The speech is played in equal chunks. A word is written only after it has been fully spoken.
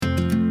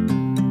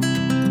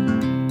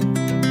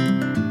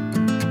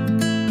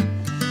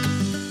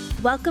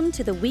Welcome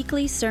to the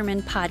weekly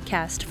sermon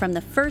podcast from the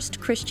First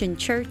Christian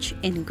Church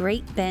in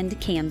Great Bend,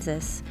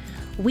 Kansas.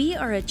 We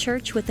are a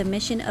church with a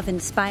mission of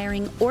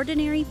inspiring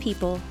ordinary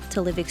people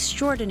to live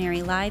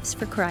extraordinary lives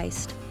for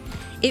Christ.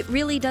 It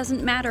really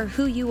doesn't matter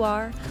who you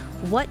are,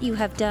 what you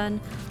have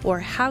done, or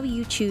how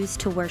you choose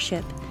to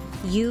worship.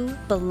 You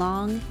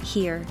belong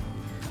here.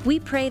 We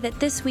pray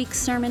that this week's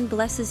sermon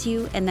blesses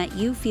you and that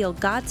you feel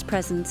God's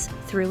presence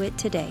through it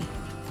today.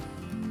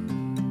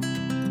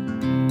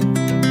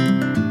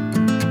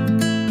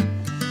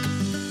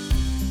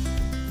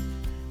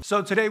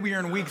 So today we are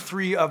in week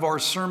 3 of our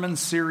sermon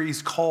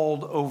series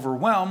called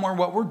Overwhelm, where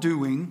what we're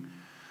doing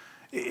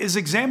is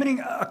examining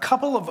a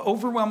couple of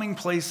overwhelming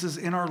places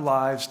in our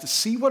lives to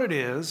see what it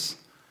is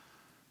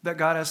that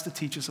God has to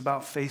teach us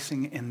about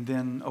facing and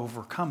then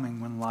overcoming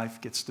when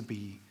life gets to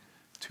be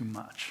too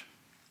much.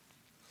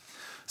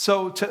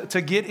 So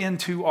to get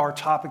into our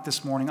topic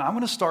this morning, I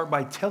want to start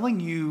by telling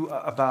you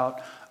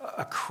about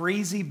a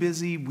crazy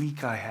busy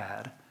week I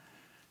had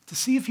to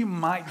see if you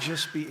might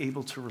just be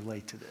able to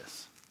relate to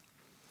this.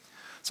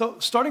 So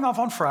starting off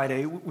on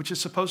Friday, which is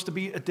supposed to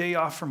be a day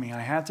off for me, I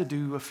had to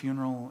do a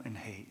funeral in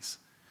Hays.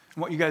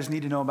 And what you guys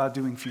need to know about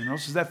doing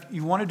funerals is that if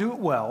you want to do it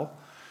well,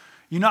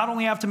 you not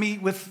only have to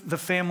meet with the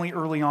family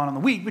early on in the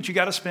week, but you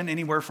got to spend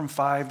anywhere from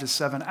 5 to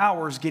 7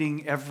 hours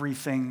getting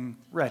everything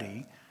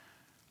ready,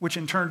 which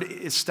in turn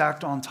is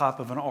stacked on top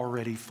of an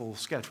already full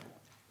schedule.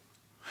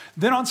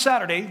 Then on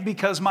Saturday,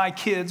 because my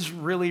kids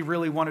really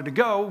wanted to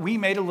go, we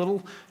made a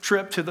little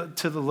trip to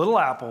the Little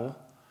Apple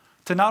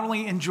to not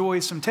only enjoy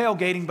some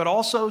tailgating, but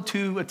also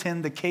to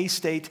attend the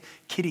K-State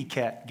Kitty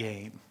Cat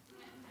game.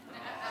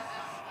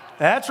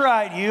 That's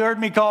right, you heard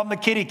me call them the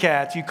Kitty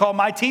Cats. You call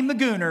my team the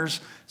Gooners,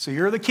 so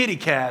you're the Kitty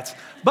Cats.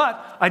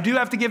 But I do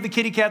have to give the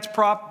Kitty Cats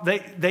prop.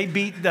 They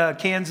beat the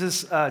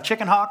Kansas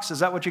Chicken Hawks. Is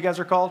that what you guys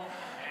are called?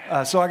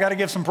 So I got to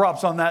give some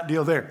props on that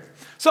deal there.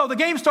 So the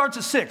game starts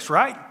at 6,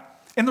 right?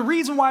 And the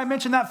reason why I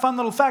mentioned that fun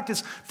little fact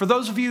is, for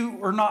those of you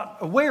who are not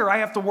aware, I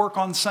have to work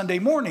on Sunday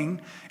morning.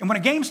 And when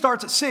a game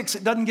starts at 6,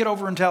 it doesn't get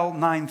over until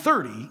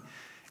 9:30.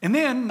 And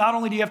then not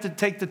only do you have to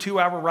take the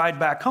 2-hour ride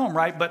back home,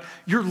 right? But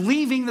you're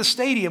leaving the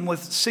stadium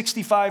with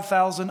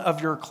 65,000 of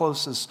your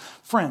closest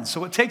friends.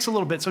 So it takes a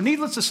little bit. So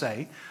needless to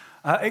say,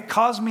 it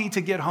caused me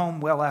to get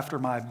home well after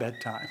my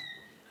bedtime.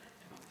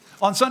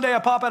 On Sunday, I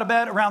pop out of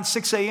bed around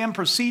 6 a.m.,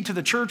 proceed to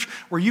the church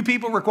where you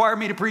people require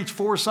me to preach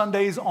 4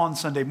 Sundays on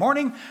Sunday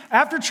morning.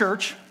 After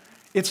church,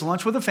 it's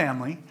lunch with the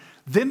family.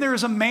 Then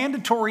there's a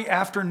mandatory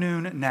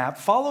afternoon nap,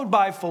 followed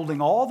by folding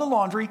all the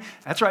laundry.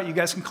 That's right, you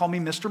guys can call me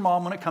Mr.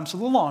 Mom when it comes to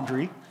the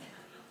laundry.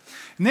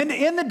 And then to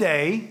end the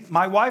day,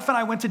 my wife and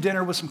I went to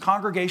dinner with some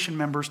congregation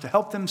members to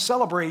help them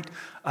celebrate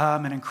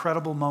an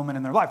incredible moment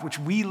in their life, which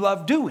we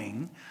love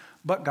doing,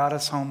 but got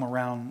us home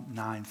around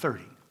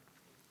 9:30.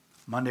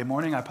 Monday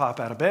morning, I pop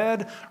out of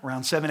bed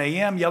around 7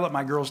 a.m., yell at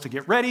my girls to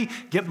get ready,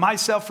 get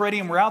myself ready,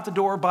 and we're out the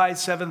door by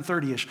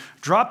 7:30ish.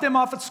 Drop them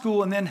off at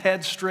school and then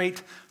head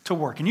straight to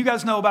work. And you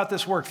guys know about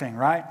this work thing,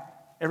 right?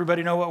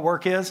 Everybody know what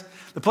work is?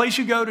 The place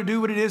you go to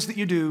do what it is that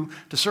you do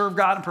to serve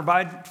God and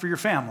provide for your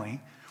family,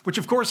 which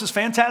of course is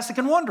fantastic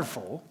and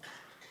wonderful,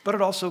 but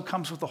it also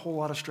comes with a whole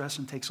lot of stress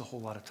and takes a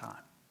whole lot of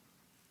time.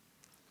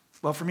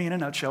 Well, for me, in a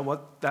nutshell,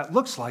 what that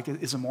looks like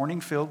is a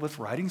morning filled with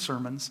writing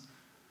sermons,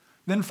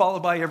 then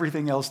followed by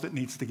everything else that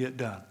needs to get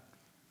done,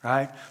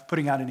 right?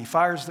 Putting out any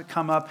fires that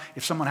come up,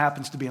 if someone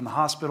happens to be in the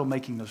hospital,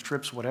 making those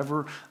trips,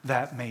 whatever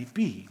that may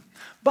be.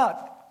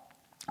 But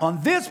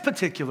on this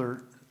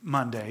particular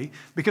Monday,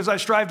 because I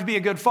strive to be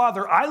a good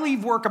father, I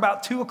leave work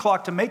about 2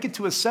 o'clock to make it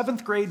to a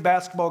 7th grade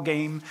basketball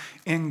game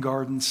in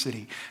Garden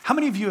City. How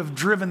many of you have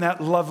driven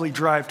that lovely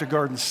drive to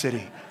Garden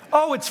City?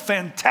 Oh, it's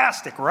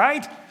fantastic,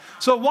 right?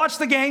 So watch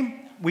the game.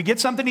 We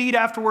get something to eat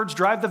afterwards,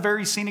 drive the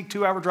very scenic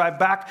 2-hour drive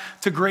back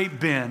to Great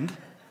Bend.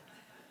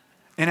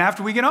 And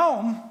after we get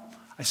home,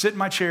 I sit in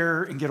my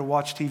chair and get to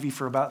watch TV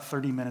for about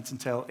 30 minutes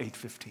until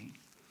 8:15.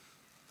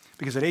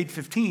 Because at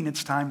 8:15,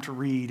 it's time to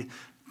read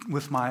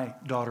with my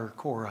daughter,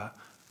 Cora,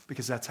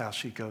 because that's how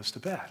she goes to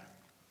bed.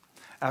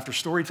 After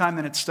story time,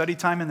 then it's study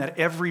time, and that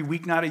every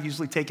weeknight I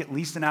usually take at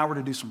least an hour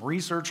to do some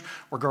research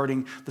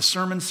regarding the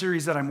sermon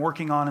series that I'm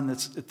working on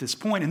at this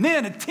point. And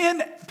then at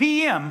 10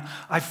 p.m.,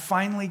 I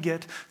finally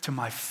get to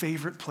my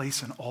favorite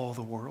place in all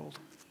the world,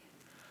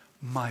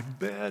 my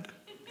bed.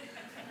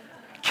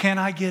 Can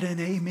I get an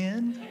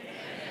amen?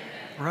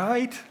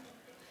 Right?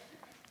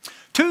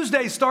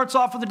 Tuesday starts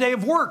off with a day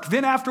of work.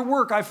 Then after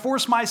work, I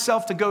force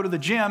myself to go to the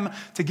gym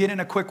to get in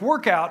a quick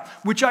workout,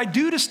 which I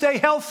do to stay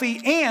healthy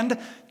and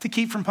to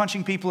keep from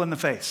punching people in the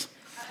face.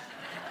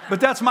 But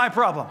that's my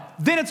problem.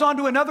 Then it's on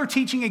to another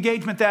teaching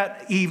engagement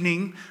that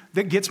evening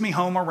that gets me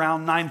home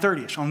around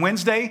 9:30ish. On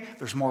Wednesday,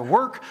 there's more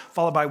work,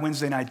 followed by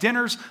Wednesday night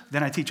dinners.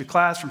 Then I teach a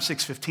class from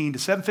 6:15 to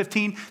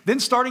 7:15. Then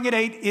starting at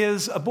 8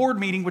 is a board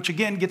meeting, which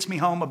again gets me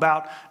home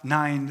about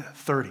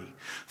 9:30.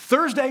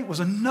 Thursday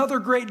was another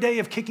great day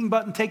of kicking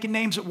butt and taking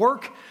names at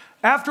work.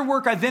 After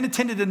work, I then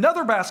attended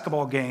another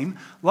basketball game.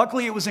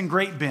 Luckily, it was in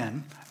Great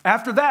Bend.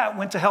 After that,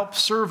 went to help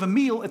serve a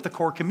meal at the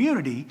core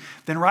community.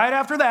 Then right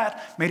after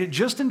that, made it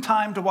just in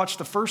time to watch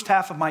the first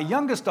half of my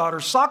youngest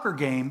daughter's soccer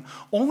game,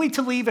 only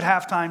to leave at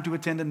halftime to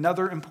attend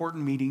another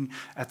important meeting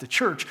at the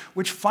church,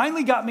 which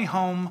finally got me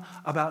home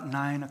about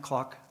 9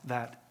 o'clock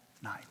that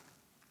night.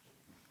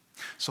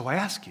 So I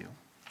ask you,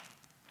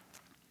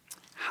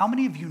 how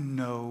many of you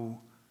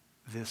know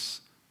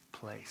this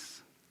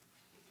place?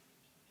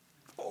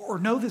 Or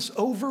know this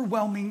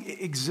overwhelming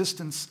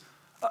existence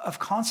of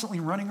constantly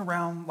running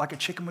around like a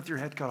chicken with your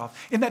head cut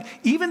off? In that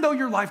even though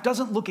your life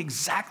doesn't look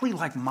exactly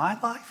like my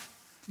life,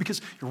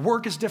 because your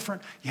work is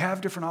different, you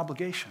have different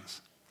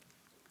obligations,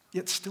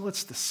 yet still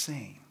it's the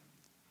same.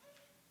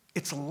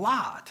 It's a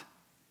lot,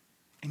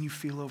 and you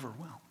feel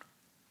overwhelmed.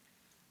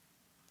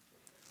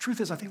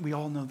 Truth is, I think we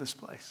all know this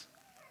place.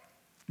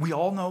 We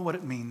all know what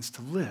it means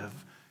to live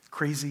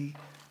crazy,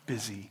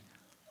 busy,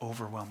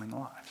 overwhelming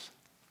lives.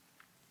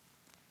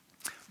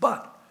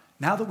 But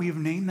now that we have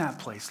named that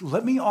place,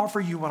 let me offer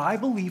you what I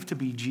believe to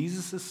be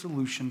Jesus'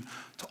 solution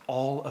to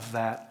all of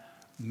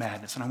that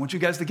madness. And I want you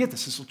guys to get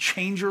this. This will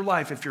change your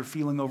life if you're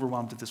feeling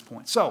overwhelmed at this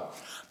point. So,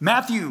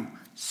 Matthew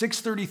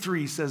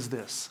 6:33 says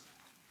this: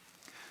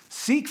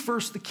 "Seek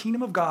first the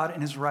kingdom of God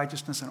and his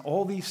righteousness, and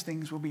all these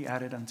things will be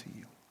added unto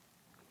you."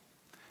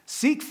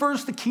 Seek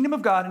first the kingdom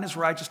of God and his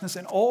righteousness,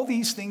 and all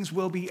these things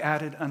will be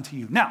added unto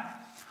you. Now,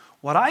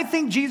 what I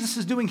think Jesus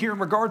is doing here in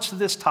regards to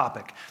this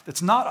topic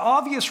that's not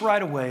obvious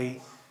right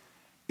away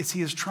is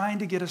he is trying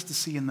to get us to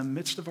see in the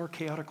midst of our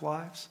chaotic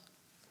lives,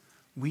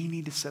 we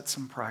need to set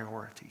some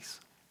priorities.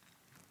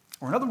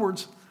 Or in other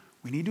words,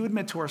 we need to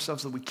admit to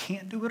ourselves that we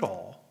can't do it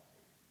all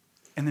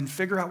and then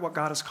figure out what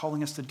God is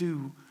calling us to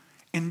do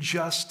and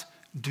just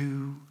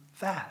do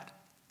that.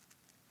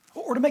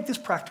 Or to make this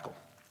practical,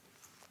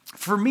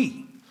 for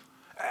me,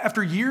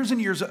 after years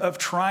and years of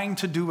trying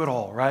to do it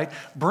all, right?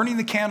 Burning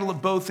the candle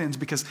at both ends,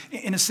 because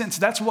in a sense,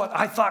 that's what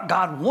I thought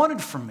God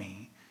wanted from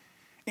me.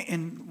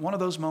 In one of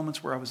those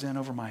moments where I was in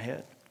over my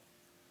head.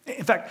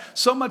 In fact,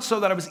 so much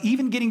so that I was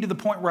even getting to the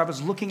point where I was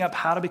looking up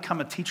how to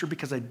become a teacher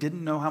because I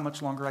didn't know how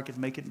much longer I could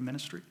make it in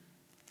ministry.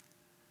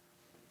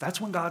 That's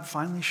when God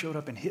finally showed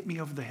up and hit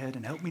me over the head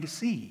and helped me to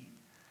see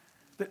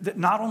that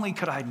not only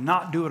could I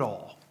not do it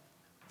all,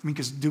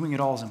 because doing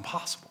it all is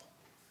impossible,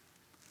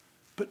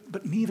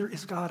 but neither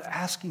is God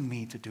asking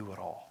me to do it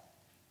all.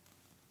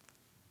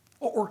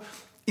 Or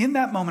in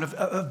that moment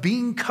of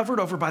being covered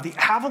over by the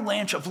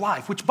avalanche of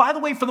life, which, by the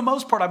way, for the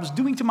most part, I was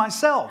doing to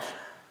myself,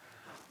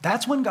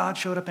 that's when God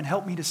showed up and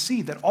helped me to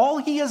see that all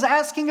he is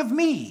asking of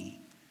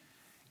me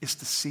is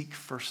to seek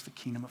first the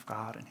kingdom of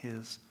God and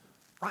his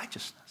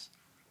righteousness.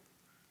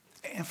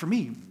 And for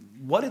me,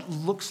 what it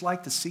looks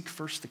like to seek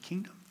first the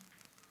kingdom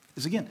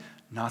is, again,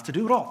 not to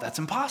do it all. That's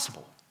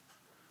impossible.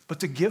 But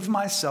to give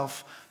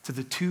myself to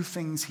the two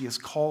things he has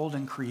called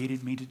and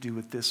created me to do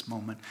at this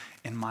moment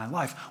in my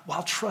life,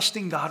 while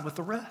trusting God with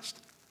the rest.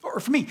 Or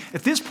for me,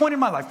 at this point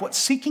in my life, what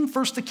seeking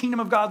first the kingdom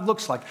of God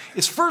looks like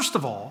is, first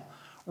of all,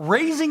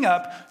 raising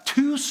up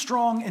two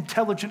strong,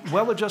 intelligent,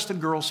 well-adjusted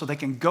girls so they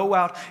can go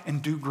out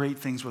and do great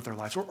things with their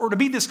lives. Or to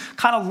be this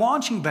kind of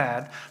launching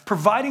pad,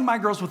 providing my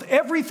girls with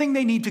everything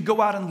they need to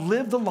go out and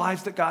live the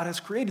lives that God has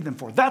created them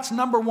for. That's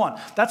number one.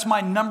 That's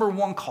my number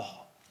one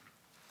call.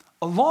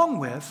 Along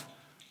with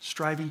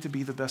striving to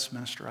be the best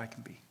minister I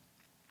can be.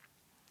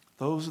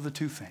 Those are the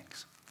two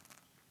things.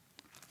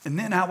 And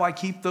then how I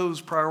keep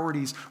those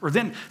priorities, or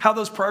then how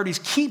those priorities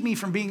keep me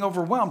from being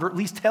overwhelmed, or at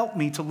least help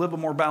me to live a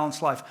more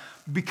balanced life.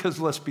 Because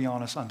let's be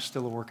honest, I'm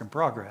still a work in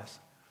progress.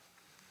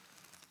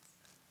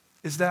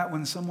 Is that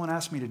when someone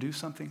asks me to do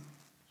something,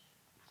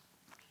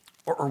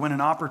 or when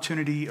an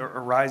opportunity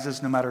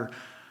arises, no matter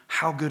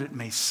how good it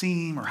may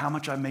seem or how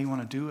much I may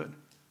want to do it,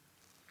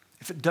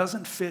 if it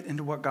doesn't fit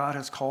into what God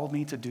has called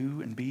me to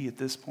do and be at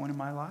this point in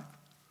my life,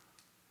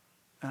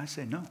 then I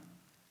say no.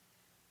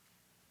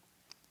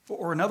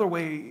 Or another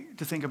way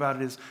to think about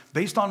it is,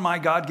 based on my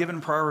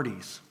God-given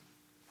priorities,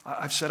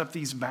 I've set up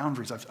these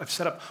boundaries. I've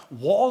set up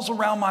walls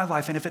around my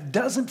life, and if it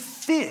doesn't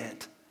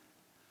fit,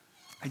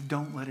 I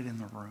don't let it in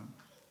the room.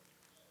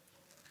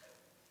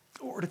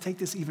 Or to take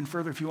this even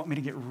further, if you want me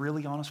to get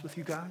really honest with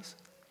you guys,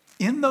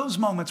 in those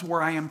moments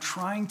where I am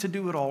trying to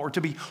do it all, or to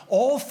be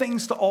all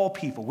things to all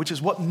people, which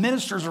is what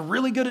ministers are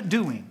really good at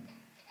doing,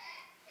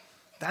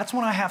 that's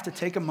when I have to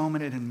take a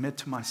moment and admit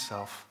to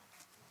myself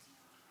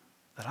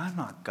that I'm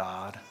not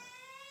God.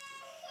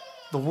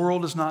 The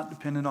world is not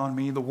dependent on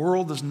me. The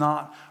world does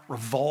not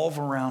revolve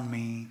around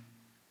me.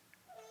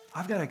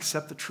 I've got to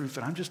accept the truth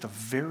that I'm just a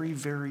very,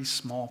 very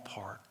small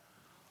part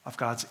of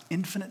God's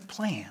infinite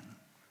plan,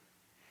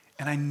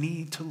 and I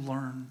need to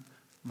learn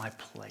my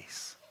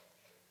place.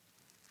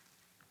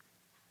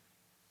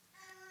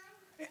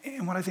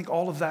 And what I think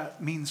all of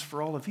that means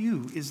for all of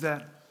you is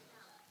that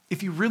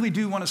if you really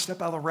do want to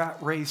step out of the rat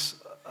race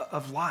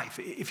of life,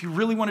 if you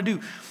really want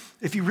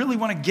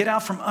to get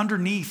out from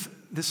underneath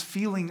this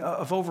feeling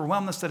of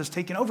overwhelmness that has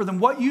taken over, then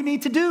what you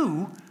need to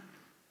do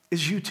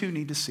is you too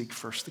need to seek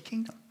first the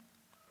kingdom.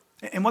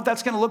 And what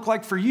that's going to look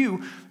like for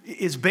you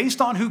is based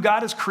on who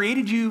God has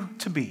created you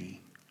to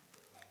be.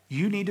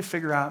 You need to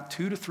figure out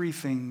 2 to 3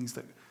 things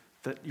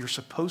that you're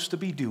supposed to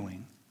be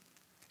doing.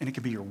 And it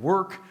could be your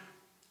work,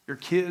 your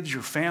kids,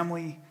 your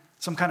family,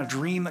 some kind of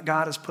dream that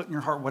God has put in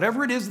your heart,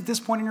 whatever it is at this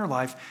point in your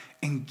life,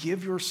 and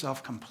give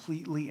yourself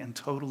completely and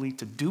totally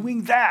to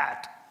doing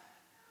that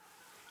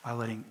by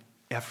letting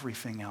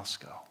everything else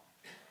go.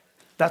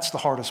 That's the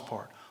hardest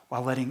part,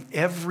 while letting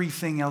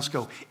everything else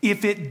go.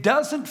 If it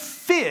doesn't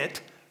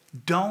fit,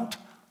 don't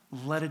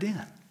let it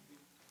in.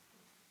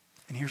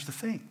 And here's the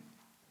thing.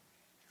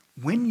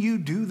 When you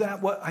do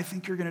that, what I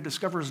think you're going to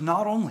discover is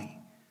not only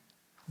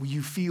will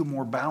you feel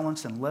more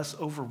balanced and less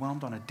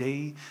overwhelmed on a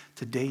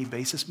day-to-day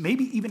basis,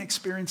 maybe even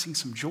experiencing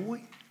some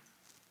joy,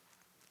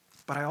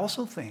 but I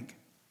also think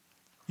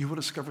you will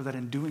discover that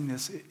in doing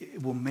this,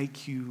 it will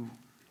make you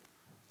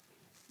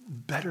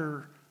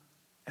better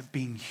at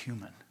being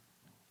human.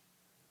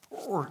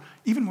 Or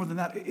even more than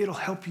that, it'll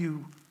help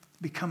you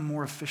become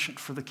more efficient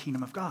for the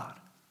kingdom of God.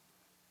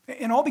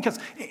 And all because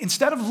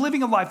instead of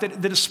living a life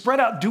that is spread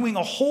out doing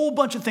a whole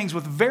bunch of things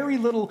with very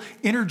little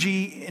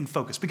energy and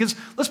focus, because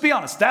let's be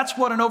honest, that's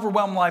what an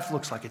overwhelmed life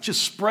looks like. It's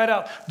just spread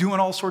out doing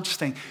all sorts of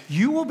things.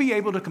 You will be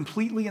able to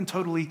completely and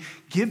totally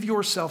give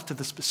yourself to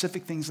the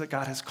specific things that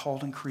God has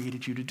called and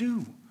created you to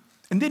do.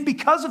 And then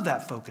because of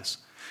that focus,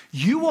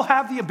 you will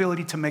have the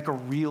ability to make a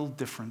real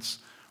difference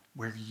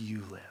where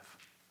you live.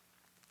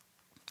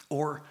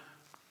 Or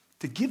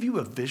to give you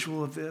a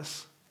visual of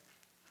this,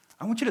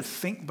 I want you to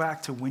think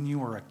back to when you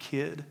were a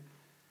kid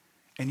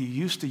and you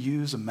used to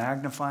use a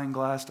magnifying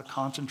glass to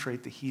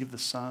concentrate the heat of the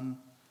sun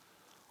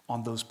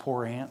on those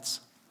poor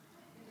ants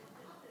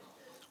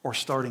or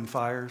starting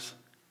fires.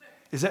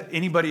 Is that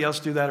anybody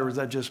else do that, or is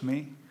that just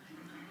me?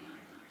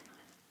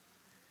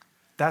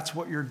 That's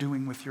what you're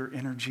doing with your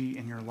energy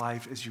in your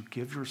life as you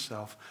give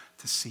yourself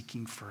to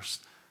seeking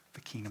first the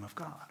kingdom of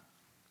God.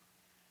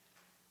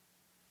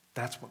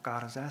 That's what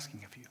God is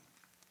asking of you.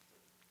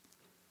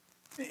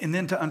 And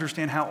then to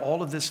understand how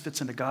all of this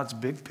fits into God's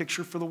big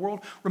picture for the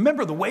world.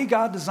 Remember, the way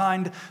God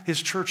designed his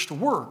church to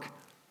work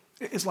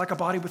is like a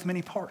body with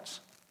many parts.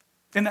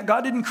 And that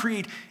God didn't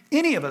create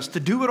any of us to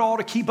do it all,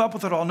 to keep up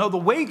with it all. No, the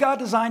way God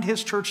designed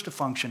his church to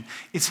function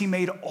is he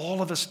made all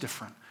of us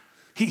different.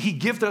 He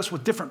gifted us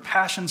with different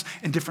passions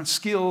and different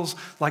skills,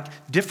 like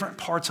different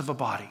parts of a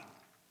body.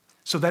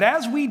 So that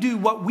as we do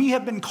what we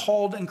have been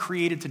called and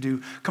created to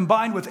do,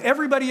 combined with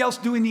everybody else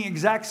doing the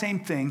exact same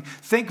thing,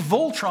 think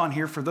Voltron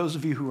here for those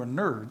of you who are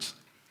nerds,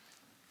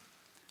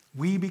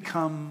 we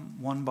become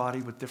one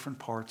body with different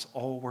parts,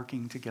 all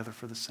working together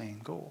for the same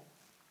goal.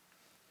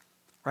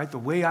 Right? The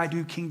way I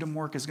do kingdom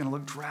work is going to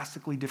look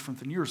drastically different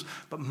than yours,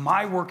 but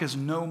my work is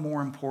no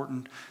more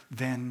important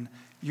than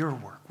your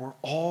work. We're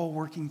all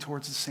working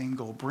towards the same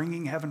goal,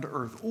 bringing heaven to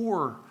earth,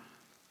 or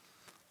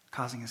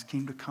causing his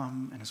kingdom to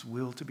come and his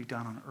will to be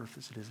done on earth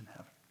as it is in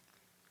heaven.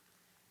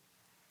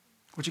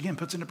 Which again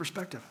puts into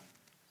perspective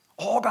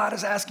all God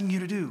is asking you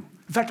to do.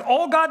 In fact,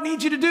 all God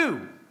needs you to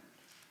do.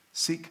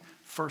 Seek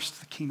first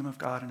the kingdom of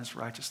God and his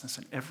righteousness,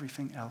 and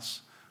everything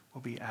else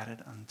will be added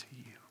unto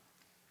you.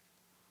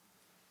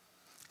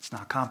 It's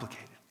not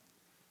complicated.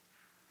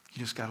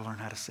 You just got to learn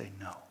how to say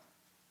no.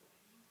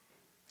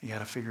 You got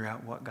to figure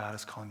out what God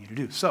is calling you to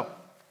do. So,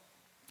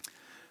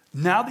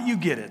 now that you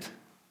get it,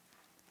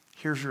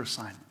 here's your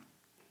assignment.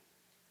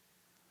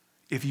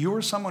 If you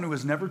are someone who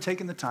has never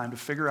taken the time to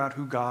figure out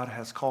who God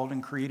has called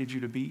and created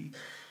you to be,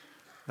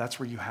 that's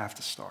where you have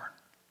to start.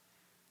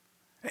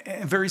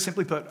 And very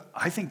simply put,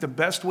 I think the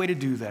best way to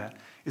do that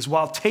is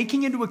while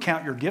taking into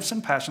account your gifts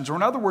and passions, or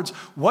in other words,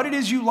 what it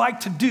is you like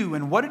to do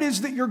and what it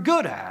is that you're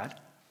good at,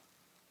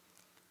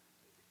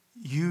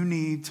 you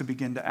need to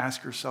begin to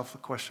ask yourself the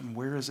question,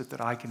 where is it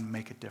that I can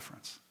make a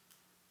difference?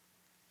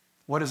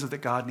 What is it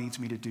that God needs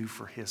me to do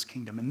for his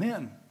kingdom? And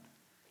then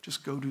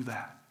just go do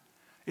that.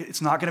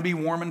 It's not going to be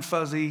warm and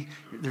fuzzy.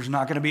 There's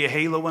not going to be a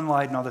halo and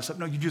light and all this stuff.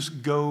 No, you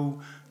just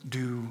go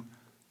do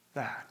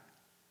that.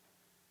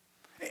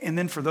 And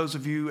then for those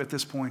of you at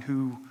this point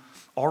who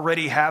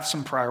already have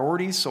some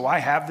priorities, so I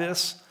have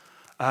this,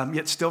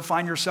 yet still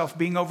find yourself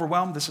being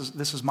overwhelmed, this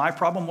is my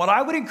problem. What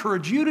I would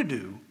encourage you to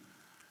do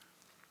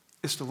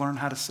is to learn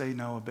how to say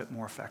no a bit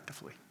more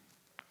effectively.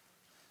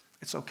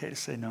 It's okay to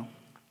say no.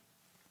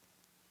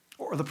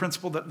 Or the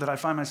principle that I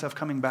find myself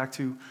coming back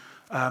to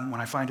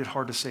when I find it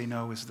hard to say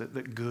no is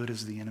that good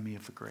is the enemy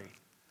of the great.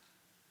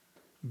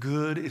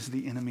 Good is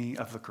the enemy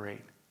of the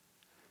great.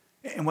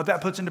 And what that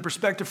puts into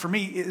perspective for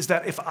me is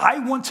that if I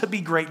want to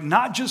be great,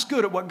 not just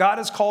good at what God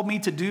has called me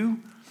to do,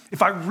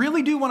 if I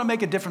really do want to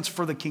make a difference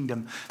for the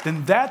kingdom,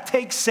 then that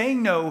takes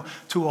saying no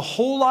to a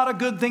whole lot of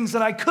good things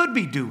that I could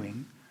be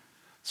doing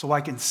so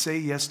I can say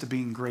yes to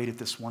being great at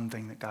this one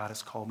thing that God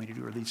has called me to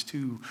do, or these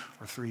 2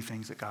 or 3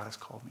 things that God has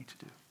called me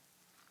to do.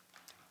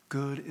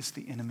 Good is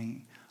the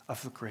enemy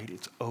of the great.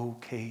 It's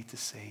okay to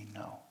say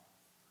no.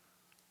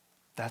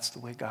 That's the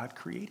way God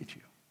created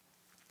you.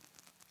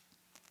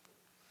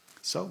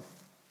 So,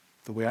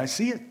 the way I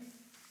see it,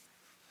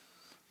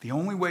 the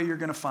only way you're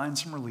going to find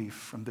some relief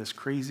from this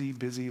crazy,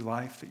 busy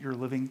life that you're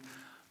living,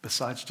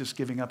 besides just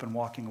giving up and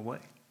walking away,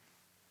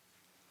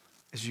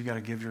 is you got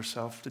to give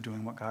yourself to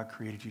doing what God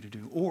created you to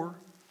do. Or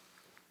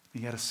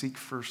you got to seek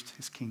first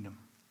his kingdom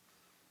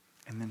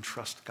and then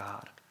trust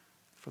God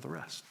for the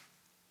rest.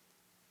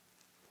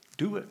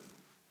 Do it.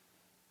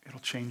 It'll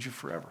change you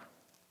forever.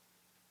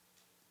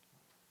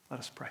 Let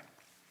us pray.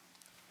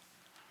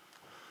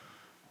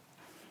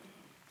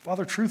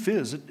 Father, truth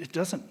is, it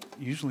doesn't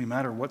usually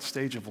matter what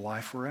stage of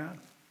life we're at.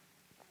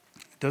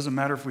 It doesn't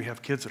matter if we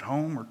have kids at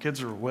home or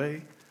kids are away.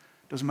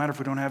 It doesn't matter if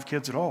we don't have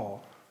kids at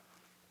all.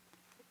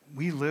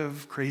 We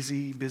live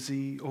crazy,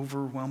 busy,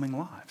 overwhelming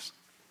lives.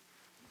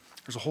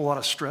 There's a whole lot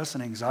of stress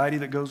and anxiety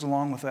that goes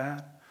along with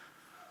that.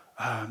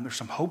 There's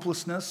some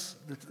hopelessness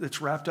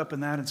that's wrapped up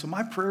in that. And so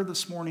my prayer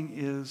this morning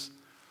is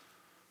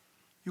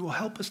you will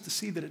help us to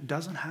see that it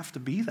doesn't have to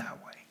be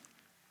that way.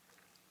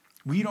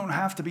 We don't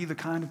have to be the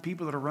kind of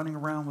people that are running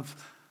around with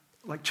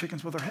like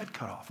chickens with their head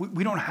cut off.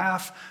 We don't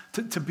have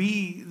to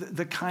be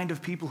the kind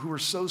of people who are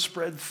so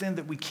spread thin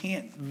that we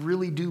can't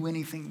really do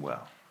anything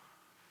well.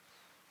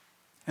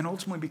 And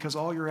ultimately, because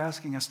all you're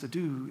asking us to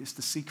do is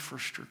to seek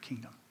first your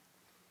kingdom,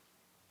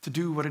 to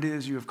do what it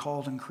is you have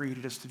called and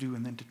created us to do,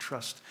 and then to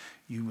trust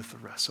you with the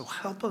rest. So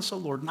help us, O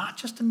Lord, not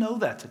just to know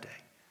that today,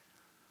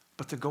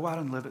 but to go out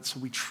and live it so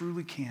we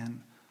truly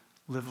can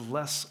live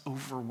less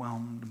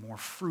overwhelmed, more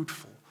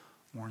fruitful,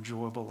 more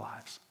enjoyable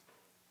lives.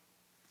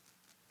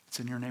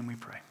 It's in your name we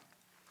pray.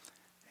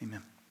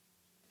 Amen.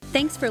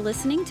 Thanks for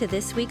listening to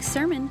this week's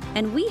sermon,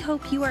 and we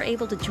hope you are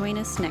able to join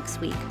us next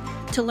week.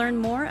 To learn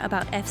more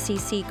about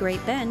FCC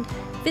Great Bend,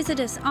 visit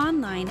us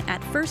online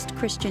at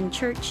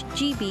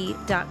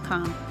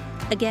firstchristianchurchgb.com.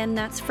 Again,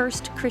 that's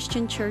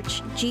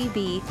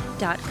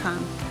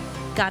firstchristianchurchgb.com.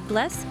 God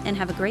bless and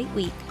have a great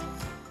week.